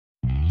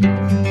Hi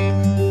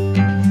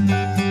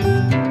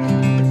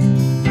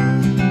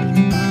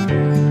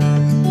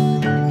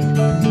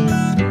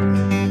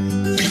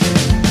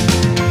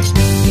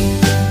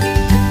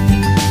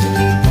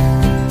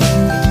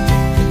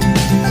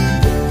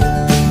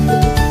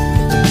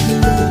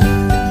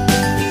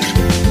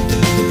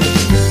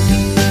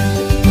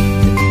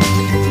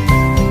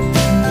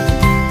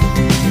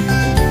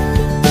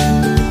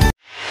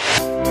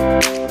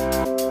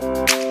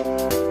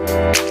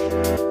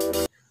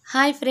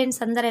friends,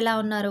 అందరు ఎలా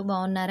ఉన్నారు?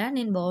 బాగున్నారా?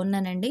 నేను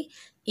బాగున్నానండి.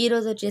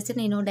 ఈరోజు వచ్చేసి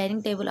నేను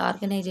డైనింగ్ టేబుల్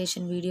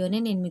ఆర్గనైజేషన్ వీడియోని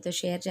నేను మీతో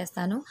షేర్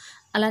చేస్తాను.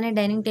 అలానే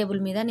డైనింగ్ టేబుల్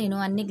మీద నేను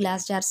అన్ని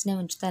గ్లాస్ జార్స్నే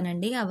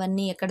ఉంచుతానండి.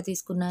 అవన్నీ ఎక్కడ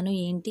తీసుకున్నాను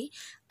ఏంటి,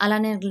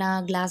 అలానే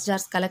గ్లాస్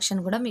జార్స్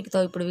కలెక్షన్ కూడా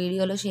మీతో ఇప్పుడు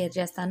వీడియోలో షేర్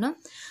చేస్తాను.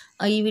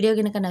 ఈ వీడియో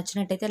కనుక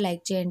నచ్చినట్టయితే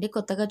లైక్ చేయండి.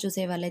 కొత్తగా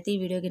చూసే వాళ్ళైతే ఈ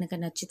వీడియో కనుక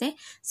నచ్చితే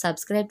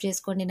సబ్స్క్రైబ్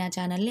చేసుకోండి నా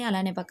ఛానల్ని.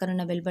 అలానే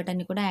పక్కనున్న బెల్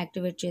బటన్ని కూడా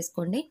యాక్టివేట్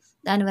చేసుకోండి.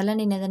 దానివల్ల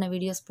నేను ఏదైనా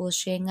వీడియోస్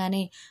పోస్ట్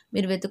చేయగానే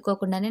మీరు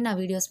వెతుక్కోకుండానే నా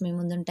వీడియోస్ మీ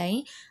ముందుంటాయి.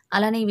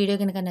 అలానే ఈ వీడియో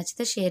కనుక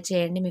నచ్చితే షేర్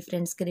చేయండి మీ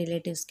ఫ్రెండ్స్కి,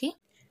 రిలేటివ్స్కి.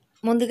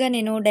 ముందుగా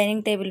నేను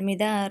డైనింగ్ టేబుల్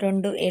మీద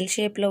 2 ఎల్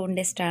షేప్లో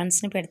ఉండే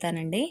స్టాండ్స్ని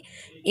పెడతానండి.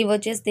 ఇవి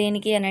వచ్చేసి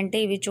దేనికి అని అంటే,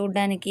 ఇవి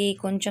చూడడానికి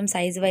కొంచెం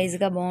సైజ్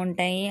వైజ్గా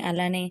బాగుంటాయి.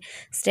 అలానే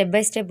స్టెప్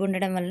బై స్టెప్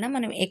ఉండడం వలన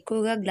మనం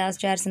ఎక్కువగా గ్లాస్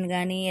జార్స్ని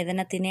కానీ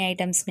ఏదైనా తినే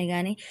ఐటమ్స్ని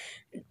కానీ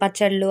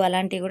పచ్చళ్ళు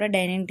అలాంటివి కూడా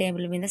డైనింగ్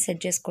టేబుల్ మీద సెట్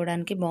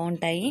చేసుకోవడానికి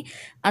బాగుంటాయి.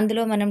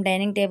 అందులో మనం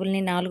డైనింగ్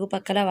టేబుల్ని 4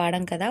 పక్కల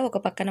వాడం కదా, ఒక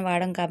పక్కన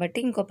వాడం కాబట్టి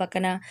ఇంకో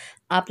పక్కన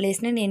ఆ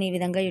ప్లేస్ని నేను ఈ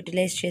విధంగా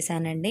యూటిలైజ్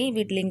చేశానండి.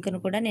 వీటి లింక్ను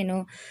కూడా నేను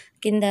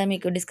కింద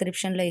మీకు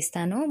డిస్క్రిప్షన్లో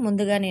ఇస్తాను.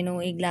 ముందుగా నేను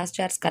ఈ గ్లాస్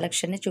జార్స్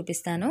కలెక్షన్ని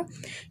చూపిస్తాను.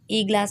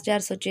 ఈ గ్లాస్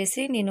జార్స్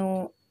వచ్చేసి నేను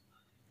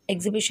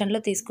ఎగ్జిబిషన్లో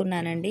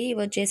తీసుకున్నానండి. ఇవి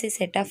వచ్చేసి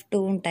సెట్ ఆఫ్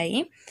 2 ఉంటాయి.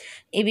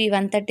 ఇవి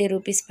 130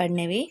 రూపీస్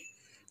పడినవి.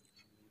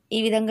 ఈ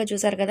విధంగా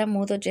చూసారు కదా,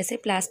 మూత వచ్చేసి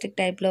ప్లాస్టిక్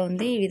టైప్లో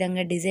ఉంది. ఈ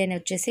విధంగా డిజైన్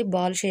వచ్చేసి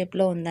బాల్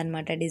షేప్లో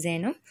ఉందన్నమాట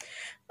డిజైను.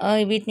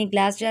 వీటిని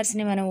గ్లాస్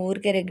జార్స్ని మనం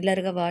ఊరికే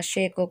రెగ్యులర్గా వాష్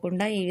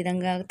చేయకోకుండా ఈ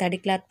విధంగా తడి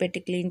క్లాత్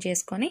పెట్టి క్లీన్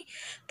చేసుకొని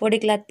పొడి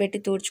క్లాత్ పెట్టి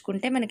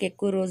తుడుచుకుంటే మనకి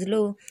ఎక్కువ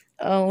రోజులు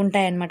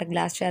ఉంటాయన్నమాట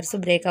గ్లాస్ జార్స్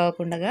బ్రేక్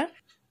అవ్వకుండా.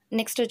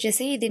 నెక్స్ట్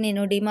వచ్చేసి ఇది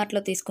నేను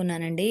డీమార్ట్లో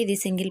తీసుకున్నానండి. ఇది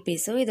సింగిల్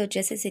పీసు. ఇది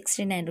వచ్చేసి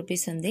 69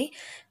 రూపీస్ ఉంది.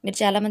 మీరు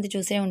చాలామంది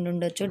చూసే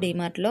ఉండొచ్చు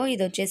డీమార్ట్లో.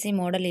 ఇది వచ్చేసి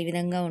మోడల్ ఈ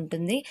విధంగా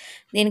ఉంటుంది.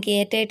 దీనికి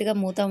ఎయిర్ టైట్గా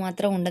మూత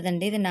మాత్రం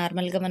ఉండదండి. ఇది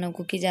నార్మల్గా మనం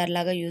కుక్కీ జార్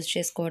లాగా యూజ్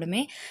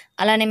చేసుకోవడమే.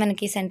 అలానే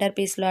మనకి సెంటర్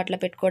పీస్లో అట్లా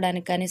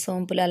పెట్టుకోవడానికి కానీ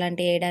సోంపులు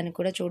అలాంటివి వేయడానికి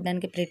కూడా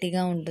చూడడానికి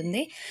ప్రిటీగా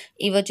ఉంటుంది.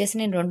 ఇవి వచ్చేసి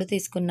నేను 2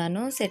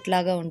 తీసుకున్నాను, సెట్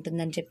లాగా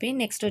ఉంటుందని చెప్పి.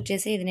 నెక్స్ట్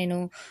వచ్చేసి ఇది నేను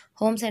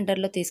హోమ్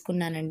సెంటర్లో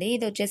తీసుకున్నానండి.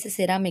 ఇది వచ్చేసి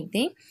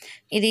సిరామిక్ది.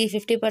 ఇది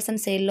 50%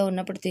 సేల్లో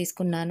ఉన్నప్పుడు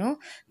తీసుకున్నాను.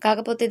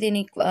 కాకపోతే దీని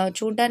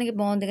చూడడానికి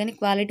బాగుంది కానీ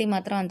క్వాలిటీ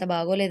మాత్రం అంత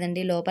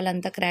బాగోలేదండి.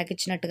 లోపలంతా క్రాక్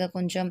ఇచ్చినట్టుగా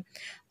కొంచెం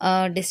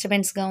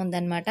డిస్టర్బెన్స్గా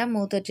ఉందన్నమాట.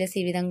 మూత వచ్చేసి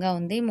ఈ విధంగా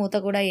ఉంది. మూత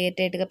కూడా ఎయిర్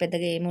టైట్గా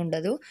పెద్దగా ఏమి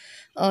ఉండదు.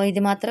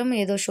 ఇది మాత్రం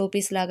ఏదో షో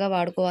పీస్ లాగా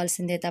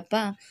వాడుకోవాల్సిందే తప్ప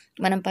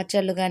మనం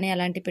పచ్చళ్ళు కానీ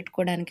అలాంటివి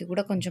పెట్టుకోవడానికి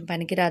కూడా కొంచెం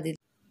పనికిరాదు.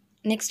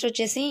 నెక్స్ట్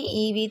వచ్చేసి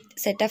ఇవి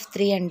సెట్ ఆఫ్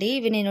 3 అండి.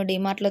 ఇవి నేను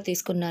డీమార్ట్లో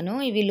తీసుకున్నాను.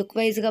 ఇవి లుక్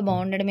వైజ్గా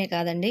బాగుండడమే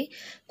కాదండి,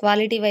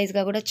 క్వాలిటీ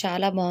వైజ్గా కూడా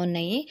చాలా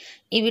బాగున్నాయి.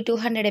 ఇవి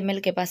 200 ml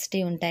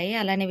కెపాసిటీ ఉంటాయి.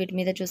 అలానే వీటి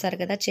మీద చూసారు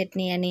కదా,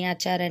 చట్నీ అని,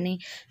 అచార్ అని,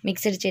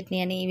 మిక్స్డ్ చట్నీ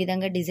అని ఈ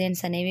విధంగా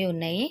డిజైన్స్ అనేవి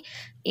ఉన్నాయి.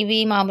 ఇవి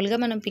మామూలుగా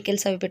మనం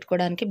పికిల్స్ అవి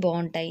పెట్టుకోవడానికి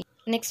బాగుంటాయి.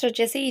 నెక్స్ట్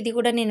వచ్చేసి ఇది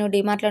కూడా నేను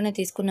డీమార్ట్లోనే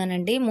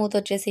తీసుకున్నానండి. మూత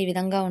వచ్చేసి ఈ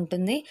విధంగా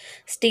ఉంటుంది.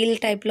 స్టీల్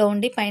టైప్లో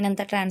ఉండి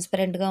పైనంతా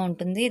ట్రాన్స్పరెంట్గా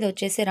ఉంటుంది. ఇది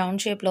వచ్చేసి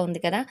రౌండ్ షేప్లో ఉంది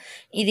కదా,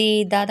 ఇది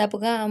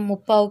దాదాపుగా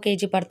 3/4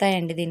 kg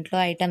పడతాయండి దీంట్లో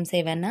ఐటమ్స్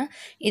ఏవన్నా.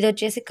 ఇది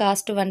వచ్చేసి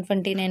కాస్ట్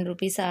 129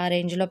 రూపీస్ ఆ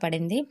రేంజ్లో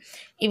పడింది.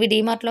 ఇవి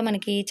డీమార్ట్లో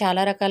మనకి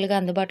చాలా రకాలుగా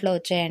అందుబాటులో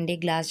వచ్చాయండి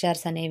గ్లాస్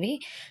జార్స్ అనేవి.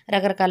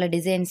 రకరకాల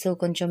డిజైన్స్,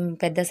 కొంచెం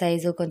పెద్ద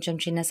సైజు, కొంచెం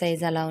చిన్న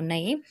సైజు అలా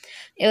ఉన్నాయి.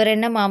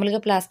 ఎవరైనా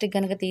మామూలుగా ప్లాస్టిక్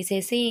కనుక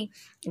తీసేసి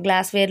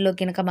గ్లాస్ వేర్లో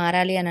కనుక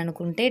మారాలి అని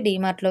అనుకుంటే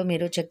డీమార్ట్లో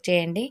మీరు చెక్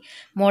చేయండి.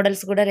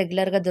 మోడల్స్ కూడా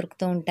రెగ్యులర్గా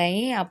దొరుకుతూ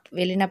ఉంటాయి.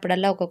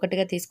 వెళ్ళినప్పుడల్లా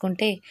ఒక్కొక్కటిగా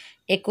తీసుకుంటే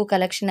ఎక్కువ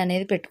కలెక్షన్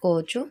అనేది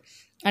పెట్టుకోవచ్చు.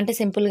 అంటే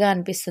సింపుల్గా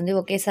అనిపిస్తుంది.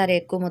 ఒకేసారి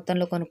ఎక్కువ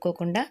మొత్తంలో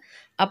కొనుక్కోకుండా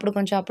అప్పుడు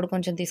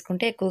కొంచెం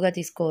తీసుకుంటే ఎక్కువగా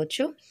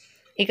తీసుకోవచ్చు.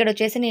 ఇక్కడ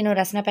వచ్చేసి నేను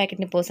రసన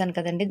ప్యాకెట్ని పోసాను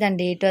కదండి, దాని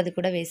డేట్ అది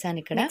కూడా వేసాను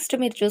ఇక్కడ. నెక్స్ట్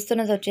మీరు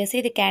చూస్తున్నది వచ్చేసి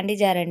ఇది క్యాండీ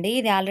జార్ అండి.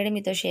 ఇది ఆల్రెడీ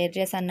మీతో షేర్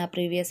చేశాను నా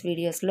ప్రీవియస్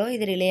వీడియోస్లో.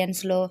 ఇది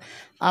రిలయన్స్లో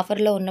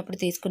ఆఫర్లో ఉన్నప్పుడు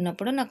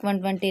తీసుకున్నప్పుడు నాకు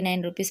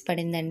 129 రూపీస్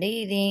పడిందండి.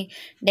 ఇది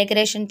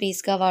డెకరేషన్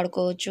పీస్గా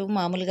వాడుకోవచ్చు.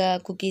 మామూలుగా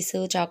కుకీస్,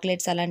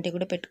 చాక్లెట్స్ అలాంటివి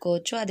కూడా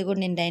పెట్టుకోవచ్చు. అది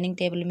కూడా నేను డైనింగ్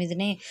టేబుల్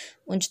మీదనే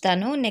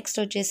ఉంచుతాను. నెక్స్ట్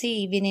వచ్చేసి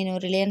ఇవి నేను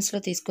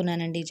రిలయన్స్లో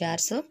తీసుకున్నానండి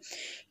జార్స్.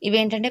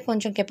 ఇవేంటంటే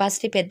కొంచెం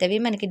కెపాసిటీ పెద్దవి.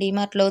 మనకి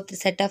డీమార్ట్లో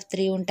సెట్ ఆఫ్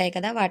 3 ఉంటాయి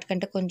కదా,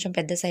 వాటికంటే కొంచెం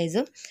పెద్ద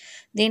సైజు.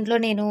 దీంట్లో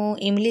నేను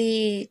ఇమ్లీ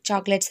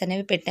చాక్లెట్స్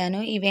అనేవి పెట్టాను.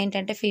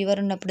 ఇవేంటంటే ఫీవర్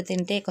ఉన్నప్పుడు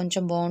తింటే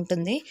కొంచెం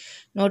బాగుంటుంది,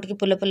 నోటికి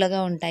పుల్ల పుల్లగా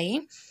ఉంటాయి.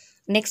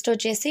 నెక్స్ట్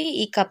వచ్చేసి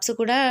ఈ కప్స్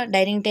కూడా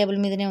డైనింగ్ టేబుల్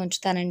మీదనే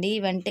ఉంచుతానండి.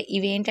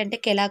 ఇవేంటంటే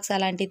కెలాక్స్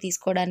అలాంటివి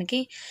తీసుకోవడానికి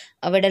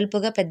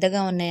వెడల్పుగా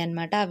పెద్దగా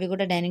ఉన్నాయన్నమాట. అవి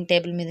కూడా డైనింగ్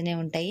టేబుల్ మీదనే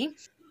ఉంటాయి.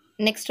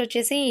 నెక్స్ట్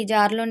వచ్చేసి ఈ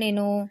జార్లో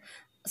నేను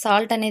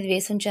సాల్ట్ అనేది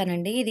వేసి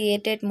ఉంచానండి. ఇది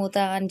ఎయిర్ టైట్ మూత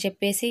అని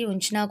చెప్పేసి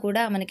ఉంచినా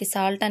కూడా మనకి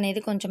సాల్ట్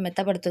అనేది కొంచెం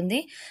మెత్తబడుతుంది.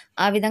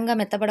 ఆ విధంగా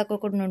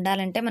మెత్తబడకుండా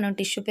ఉండాలంటే మనం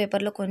టిష్యూ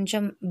పేపర్లో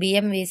కొంచెం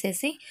బియ్యం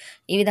వేసేసి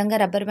ఈ విధంగా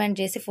రబ్బర్ బ్యాండ్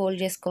చేసి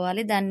ఫోల్డ్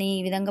చేసుకోవాలి. దాన్ని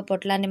ఈ విధంగా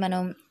పొట్లాన్ని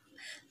మనం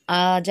ఆ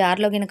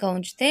జార్‌లో గనుక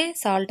ఉంచితే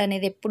సాల్ట్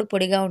అనేది ఎప్పుడు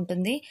పొడిగా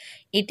ఉంటుంది.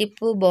 ఈ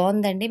టిప్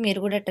బావుందండి. మీరు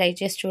కూడా ట్రై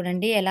చేసి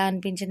చూడండి. ఎలా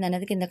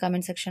అనిపించిందనేది కింద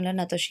కామెంట్ సెక్షన్‌లో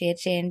నాతో షేర్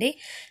చేయండి.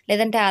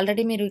 లేదంటే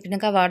ఆల్రెడీ మీరు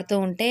గనక వాడుతూ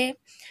ఉంటే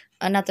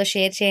నాతో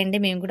షేర్ చేయండి.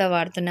 మేము కూడా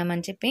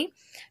వాడుతున్నామని చెప్పి.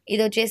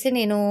 ఇదొచ్చేసి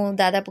నేను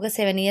దాదాపుగా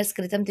 7 ఇయర్స్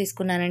క్రితం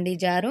తీసుకున్నానండి ఈ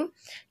జారు.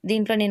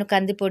 దీంట్లో నేను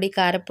కందిపొడి,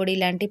 కారప్పొడి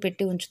ఇలాంటివి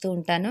పెట్టి ఉంచుతూ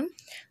ఉంటాను.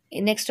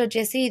 నెక్స్ట్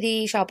వచ్చేసి ఇది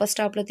షాపర్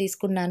స్టాప్‌లో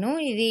తీసుకున్నాను.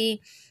 ఇది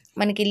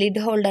మనకి లిడ్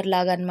హోల్డర్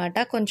లాగా అనమాట.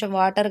 కొంచెం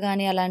వాటర్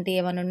గానీ అలాంటివి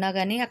ఏమైనా ఉన్నా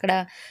గానీ అక్కడ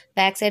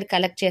బ్యాక్ సైడ్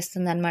కలెక్ట్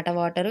చేస్తుందనమాట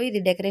వాటరు. ఇది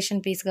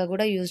డెకరేషన్ పీస్‌గా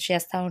కూడా యూజ్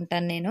చేస్తా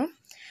ఉంటాను నేను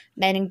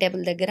డైనింగ్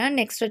టేబుల్ దగ్గర.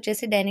 నెక్స్ట్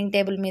వచ్చేసి డైనింగ్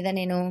టేబుల్ మీద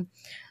నేను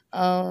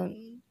ఆహ్,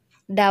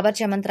 డాబర్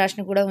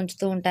చమంత్రాష్‌ని కూడా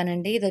ఉంచుతూ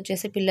ఉంటానండి.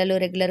 ఇదొచ్చేసి పిల్లలు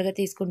రెగ్యులర్‌గా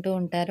తీసుకుంటూ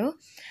ఉంటారు.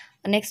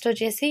 నెక్స్ట్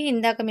వచ్చేసి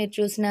ఇందాక మీరు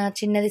చూసిన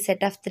చిన్నది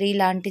సెట్ ఆఫ్ 3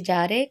 లాంటి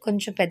జారే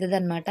కొంచెం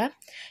పెద్దదనమాట.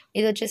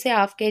 ఇదొచ్చేసి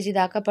హాఫ్ కేజీ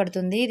దాకా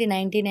పడుతుంది. ఇది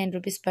 99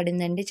 రూపీస్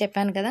పడిందండి.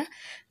 చెప్పాను కదా!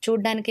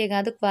 చూడ్డానికే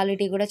కాదు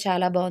క్వాలిటీ కూడా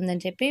చాలా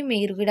బావుందని చెప్పి.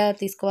 మీరు కూడా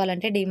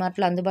తీసుకోవాలంటే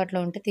డీమార్ట్‌లో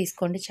అందుబాటులో ఉంటే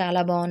తీసుకోండి.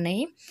 చాలా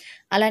బావున్నాయి.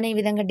 అలానే ఈ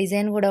విధంగా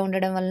డిజైన్ కూడా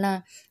ఉండడం వలన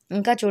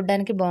ఇంకా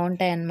చూడ్డానికి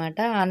బావుంటాయన్నమాట.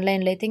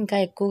 ఆన్‌లైన్‌లో అయితే ఇంకా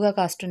ఎక్కువగా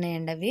కాస్ట్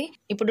ఉన్నాయండి అవి.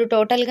 ఇప్పుడు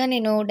టోటల్‌గా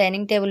నేను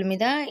డైనింగ్ టేబుల్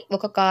మీద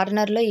ఒక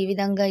కార్నర్‌లో ఈ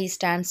విధంగా ఈ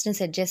స్టాండ్స్‌ని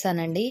సెట్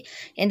చేశానండి.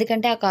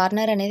 ఎందుకంటే ఆ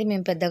కార్నర్ అనేది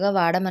మేము పెద్దగా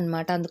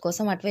వాడమనమాట.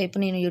 అందుకోసం అటువైపు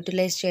నేను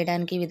యుటిలైజ్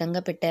చేయడానికి ఈ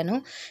విధంగా పెట్టాను.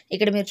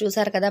 ఇక్కడ మీరు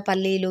చూసారు కదా!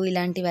 పల్లీలు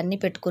ఇలాంటివన్నీ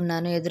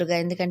పెట్టుకున్నాను ఎదురుగా.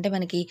 ఎందుకంటే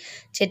మనకి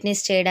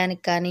చట్నీస్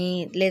చేయడానికి కానీ,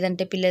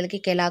 లేదంటే పిల్లలకి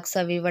కెలాగ్స్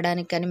అవి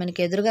ఇవ్వడానికి కానీ,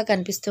 మనకి ఎదురుగా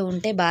కనిపిస్తూ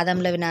ఉంటే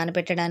బాదంలు అవి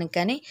నానబెట్టడానికి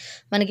కానీ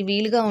మనకి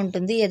వీలుగా ఉంటుంది.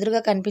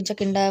 ఎదురుగా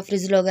కనిపించకుండా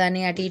ఫ్రిడ్జ్‌లో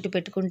గానీ అటు ఇటు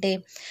పెట్టుకుంటే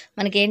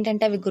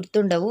మనకేంటంటే అవి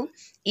గుర్తుండవు.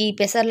 ఈ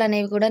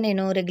పెసర్లనేవి కూడా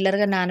నేను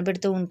రెగ్యులర్‌గా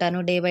నానబెడుతూ ఉంటాను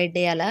డే బై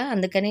డే అలా.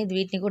 అందుకని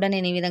వీటిని కూడా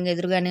నేను ఈ విధంగా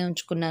ఎదురుగానే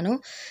ఉంచుకున్నాను.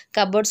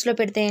 కప్‌బోర్డ్స్‌లో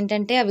పెడితే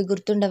ఏంటంటే అవి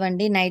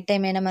గుర్తుండవండి. నైట్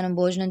టైమ్ అయినా మనం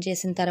భోజనం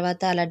చేసిన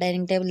తర్వాత అలా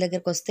డైనింగ్ టేబుల్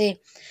దగ్గరకొస్తే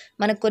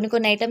మనకు కొన్ని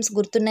కొన్ని ఐటెమ్స్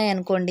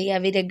గుర్తున్నాయనుకోండి,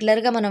 అవి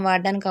రెగ్యులర్‌గా మనం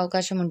వాడడానికి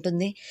అవకాశం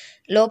ఉంటుంది.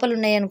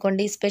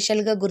 లోపలున్నాయనుకోండి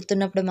స్పెషల్‌గా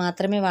గుర్తున్నప్పుడు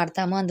మాత్రమే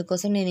వాడతాము.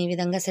 అందుకోసం నేను ఈ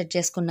విధంగా సెట్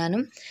చేసుకున్నాను.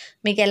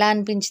 మీకెలా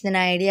అనిపించింది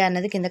నా ఐడియా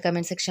అన్నది కింద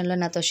కామెంట్ సెక్షన్‌లో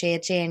నాతో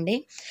షేర్ చేయండి.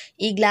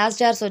 ఈ గ్లాస్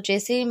జార్స్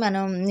వచ్చేసి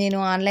నేను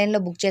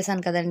ఆన్‌లైన్‌లో బుక్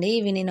చేశాను కదండీ!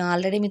 ఇవి నేను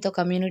ఆల్రెడీ మీతో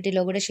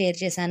కమ్యూనిటీలో కూడా షేర్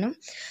చేశాను.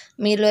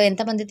 మీలో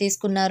ఎంతమంది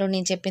తీసుకున్నారు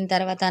నేను చెప్పిన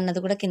తర్వాత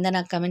అన్నది కూడా కింద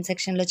నాకు కామెంట్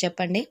సెక్షన్‌లో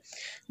చెప్పండి.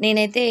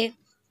 నేనైతే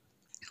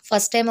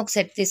ఫస్ట్ టైమ్ ఒక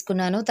సెట్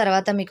తీసుకున్నాను.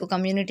 తర్వాత మీకు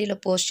కమ్యూనిటీలో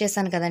పోస్ట్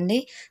చేశాను కదండీ!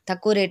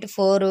 తక్కువ రేటు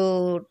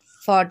 440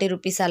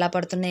 రూపీస్ అలా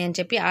పడుతున్నాయని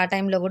చెప్పి ఆ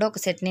టైంలో కూడా ఒక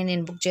సెట్‌ని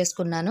నేను బుక్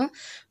చేసుకున్నాను.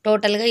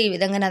 టోటల్‌గా ఈ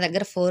విధంగా నా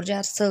దగ్గర 4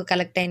 జార్స్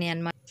కలెక్ట్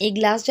అయినాయన్నమాట. ఈ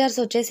గ్లాస్ జార్స్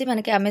వచ్చేసి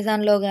మనకి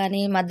అమెజాన్‌లో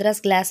గానీ,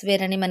 మద్రాస్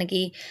గ్లాస్‌వేర్ అని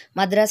మనకి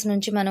మద్రాస్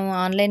నుంచి మనం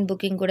ఆన్‌లైన్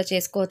బుకింగ్ కూడా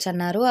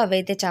చేసుకోవచ్చన్నారు.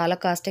 అవైతే చాలా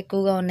కాస్ట్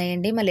ఎక్కువగా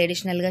ఉన్నాయండి. మళ్ళీ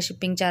అడిషనల్‌గా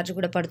షిప్పింగ్ ఛార్జ్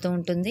కూడా పడుతూ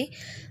ఉంటుంది.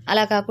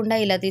 అలా కాకుండా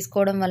ఇలా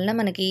తీసుకోవడం వలన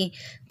మనకి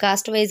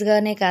కాస్ట్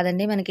వైస్‌గానే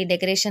కాదండి, మనకి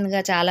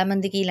డెకరేషన్‌గా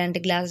చాలామందికి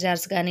ఇలాంటి గ్లాస్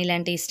జార్స్ గానీ,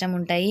 ఇలాంటివి ఇష్టం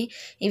ఉంటాయి.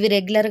 ఇవి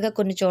రెగ్యులర్‌గా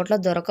కొన్ని చోట్ల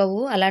దొరకవు.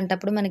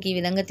 అలాంటప్పుడు మనకి ఈ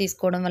విధంగా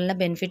తీసుకోవడం వలన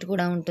బెనిఫిట్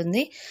కూడా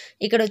ఉంటుంది.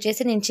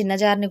 ఇక్కడొచ్చేసి నేను చిన్న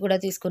జార్‌ని కూడా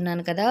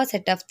తీసుకున్నాను కదా!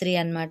 సెట్ ఆఫ్ 3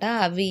 అనమాట.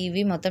 అవి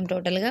ఇవి మొత్తం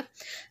టోటల్‌గా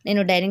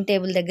నేను డైనింగ్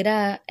టేబుల్ దగ్గర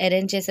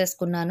అరేంజ్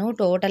చేసేసుకున్నాను.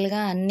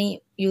 టోటల్‌గా అన్నీ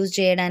యూజ్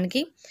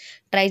చేయడానికి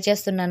ట్రై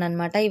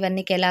చేస్తున్నాననమాట.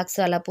 ఇవన్నీ కెలాగ్స్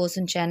అలా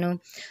పోసుంచాను.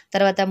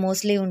 తర్వాత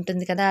మూస్లీ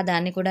ఉంటుంది కదా!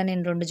 దాన్ని కూడా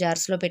నేను 2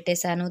 జార్స్‌లో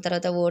పెట్టేశాను.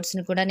 తర్వాత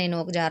ఓట్స్‌ని కూడా నేను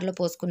ఒక జార్‌లో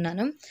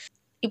పోసుకున్నాను.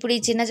 ఇప్పుడు ఈ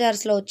చిన్న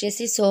జార్స్‌లో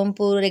వచ్చేసి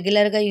సోంపు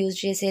రెగ్యులర్‌గా యూజ్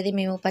చేసేది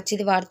మేము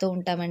పచ్చిది వాడుతూ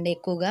ఉంటామండి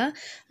ఎక్కువగా.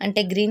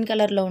 అంటే గ్రీన్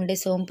కలర్‌లో ఉండే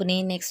సోంపుని,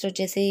 నెక్స్ట్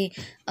వచ్చేసి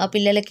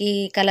పిల్లలకి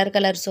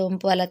కలర్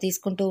సోంపు అలా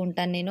తీసుకుంటూ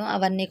ఉంటాను నేను.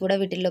 అవన్నీ కూడా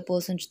వీటిల్లో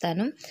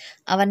పోసుంచుతాను.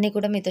 అవన్నీ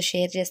కూడా మీతో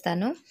షేర్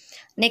చేస్తాను.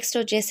 నెక్స్ట్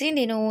వచ్చేసి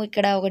నేను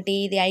ఇక్కడ ఒకటి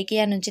ఇది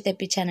ఐకియా నుంచి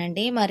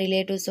తెప్పించానండి. మా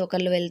రిలేటివ్స్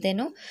ఒకళ్ళు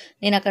వెళ్తేను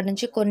నేను అక్కడి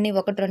నుంచి కొన్ని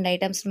 1, 2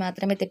 ఐటెమ్స్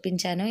మాత్రమే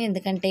తెప్పించాను.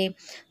 ఎందుకంటే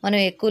మనం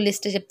ఎక్కువ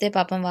లిస్ట్ చెప్తే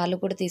పాపం వాళ్ళు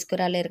కూడా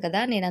తీసుకురాలేరు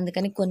కదా! నేను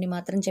అందుకని కొన్ని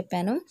మాత్రం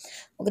చెప్పాను.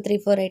 ఒక 3,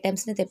 4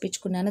 ఐటెమ్స్‌ని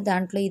తెప్పించుకున్నాను.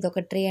 దాంట్లో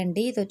ఇదొక ట్రే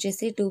అండి.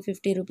 ఇదొచ్చేసి 250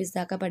 రూపీస్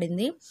దాకా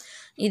పడింది.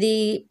 ఇది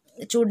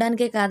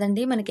చూడ్డానికే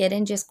కాదండి, మనకి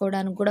అరేంజ్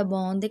చేసుకోవడానికి కూడా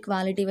బావుంది.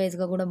 క్వాలిటీ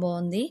వైస్‌గా కూడా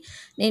బావుంది.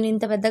 నేను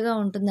ఇంత పెద్దగా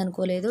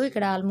ఉంటుందనుకోలేదు.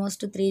 ఇక్కడ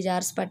ఆల్మోస్ట్ 3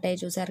 జార్స్ పట్టాయి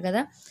చూసారు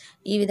కదా!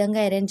 ఈ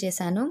విధంగా అరేంజ్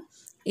చేశాను.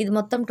 ఇది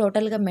మొత్తం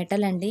టోటల్‌గా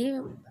మెటల్ అండి.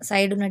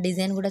 సైడ్ ఉన్న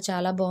డిజైన్ కూడా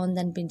చాలా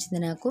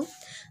బావుందనిపించింది నాకు.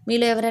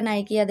 మీలో ఎవరైనా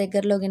ఐకియా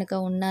దగ్గరలో గనక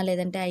ఉన్నా,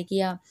 లేదంటే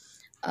ఐకియా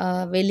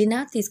వెళ్ళినా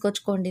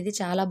తీసుకొచ్చుకోండి. ఇది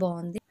చాలా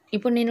బావుంది.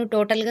 ఇప్పుడు నేను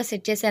టోటల్‌గా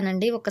సెట్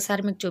చేశానండి.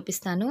 ఒక్కసారి మీకు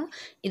చూపిస్తాను.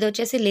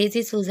 ఇదొచ్చేసి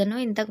లేజీ సూజను.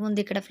 ఇంతకుముందు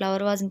ఇక్కడ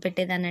ఫ్లవర్ వాజ్‌ని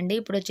పెట్టేదాన్నండి.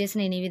 ఇప్పుడొచ్చేసి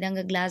నేను ఈ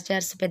విధంగా గ్లాస్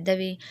జార్స్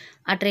పెద్దవి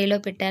ఆ ట్రేలో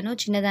పెట్టాను.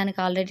 చిన్నదానికి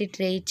ఆల్రెడీ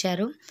ట్రే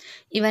ఇచ్చారు.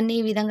 ఇవన్నీ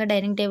ఈ విధంగా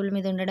డైనింగ్ టేబుల్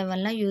మీద ఉండడం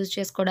వల్ల యూజ్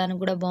చేసుకోవడానికి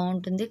కూడా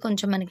బావుంటుంది.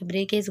 కొంచెం మనకి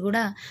బ్రేకేజ్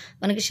కూడా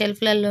మనకి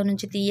షెల్ఫ్‌లలో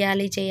నుంచి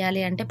తీయాలి,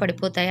 చేయాలి అంటే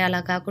పడిపోతాయి.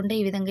 అలా కాకుండా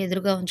ఈ విధంగా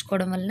ఎదురుగా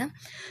ఉంచుకోవడం వలన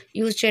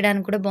యూజ్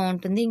చేయడానికి కూడా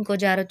బావుంటుంది. ఇంకో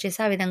జార్ వచ్చేసి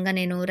ఆ విధంగా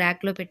నేను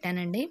ర్యాక్‌లో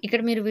పెట్టానండి.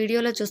 ఇక్కడ మీరు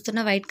వీడియోలో చూస్తున్న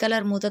వైట్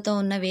కలర్ మూతతో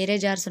ఉన్న వేరే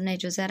జార్స్ ఉన్నాయి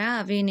చూసారా?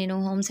 అవి నేను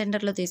హోమ్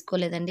సెంటర్‌లో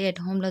తీసుకోలేదండి.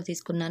 ఎట్ హోమ్‌లో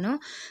తీసుకున్నాను.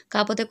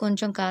 కాపోతే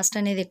కొంచెం కాస్ట్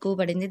అనేది ఎక్కువ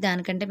పడింది.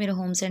 దానికంటే మీరు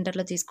హోమ్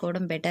సెంటర్‌లో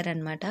తీసుకోవడం బెటర్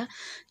అనమాట.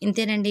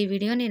 ఇంతేనండి ఈ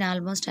వీడియో. నేను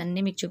ఆల్మోస్ట్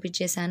అన్నీ మీకు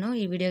చూపించేశాను.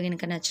 ఈ వీడియో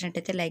గనుక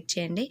నచ్చినట్టయితే లైక్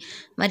చేయండి.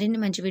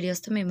 మరిన్ని మంచి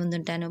వీడియోస్‌తో మీ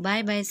ముందుంటాను.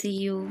 Bye bye. See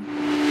you.